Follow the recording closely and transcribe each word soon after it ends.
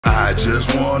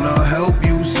just wanna help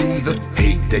you see the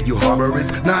hate that you harbor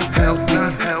is not healthy.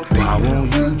 Why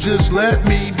won't you just let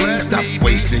me be? Stop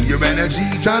wasting your energy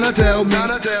trying to tell me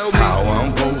how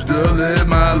I'm supposed to live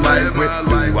my life. With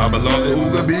who I belong to, who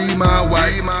could be my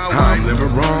wife. I'm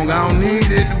living wrong, I don't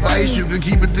need advice. You can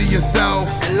keep it to yourself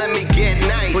and let me get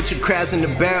nice. Put your crabs in the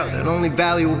barrel that only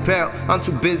value apparel. I'm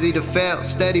too busy to fail,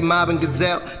 steady mobbing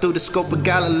gazelle. Through the scope of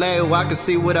Galileo, I can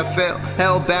see what I felt.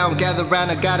 Hellbound, gather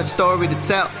round, I got a story to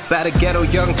tell. About a ghetto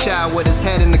young child with his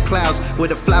head in the clouds,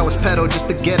 with the flowers petal just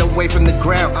to get away from the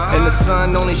ground. And the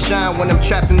sun only shine when I'm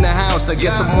trapped in the house. I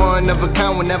guess I'm one of a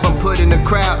kind whenever I'm put in the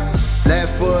crowd.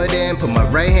 Left foot in, put my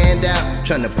right hand out,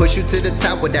 trying to push you to the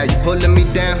top without you pulling me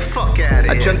down. Fuck out of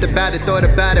here. I dreamt about it, thought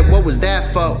about it, what was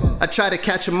that for? I try to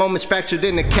catch a moment's fractured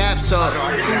in the capsule.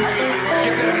 I get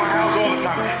that in my house all the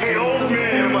time. Hey, old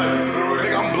man, I'm like, I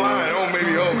think I'm blind. Oh,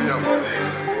 maybe over, young.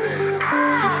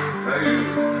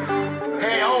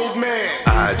 Hey, old man.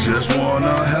 I just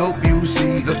wanna help you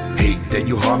see the hate that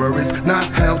you harbor is not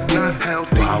healthy.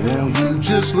 Why won't you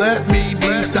just let me be?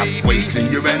 Stop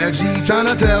wasting your energy trying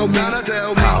to tell me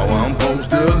how I'm supposed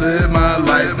to live my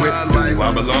life. With who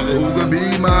I belong to, who could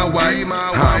be my wife.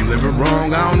 I'm living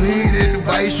wrong, I don't need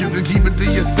advice. You can keep it to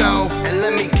yourself and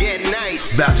let me get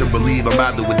nice. About to believe I'm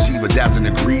about to achieve 1,000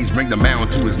 degrees. Bring the mountain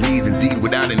to his knees, indeed,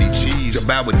 without any cheese.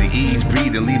 About with the ease,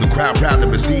 breathe and leave a crowd proud to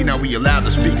proceed. Now we allowed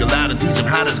to speak aloud and teach him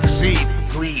how to succeed.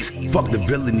 Please, fuck the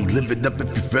villainy, live it up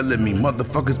if you feeling me.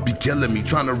 Motherfuckers be killing me,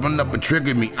 trying to run up and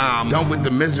trigger me. I'm done with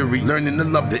the misery, learning to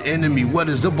love the enemy. What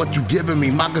is up, what you giving me?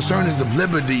 My concern is of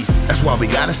liberty. That's why we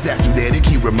got a statue there to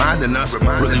keep reminding us.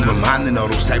 Really reminding all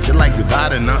those types that like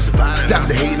dividing us. Stop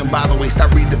the hate and by the way,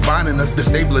 stop redefining us. The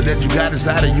sabler that you got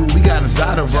inside of you, we got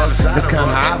inside of us. It's kinda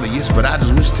obvious, but I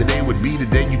just wish today would be the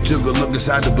day you took a look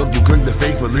inside the book you clicked to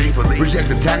faithfully. Reject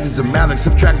the tactics of malice,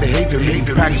 subtract the hate from me.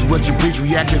 Practice what you preach,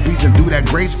 react in peace and do that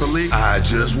gracefully. I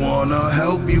just wanna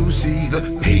help you see the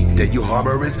hate that you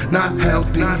harbor is not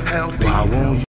healthy. Why won't you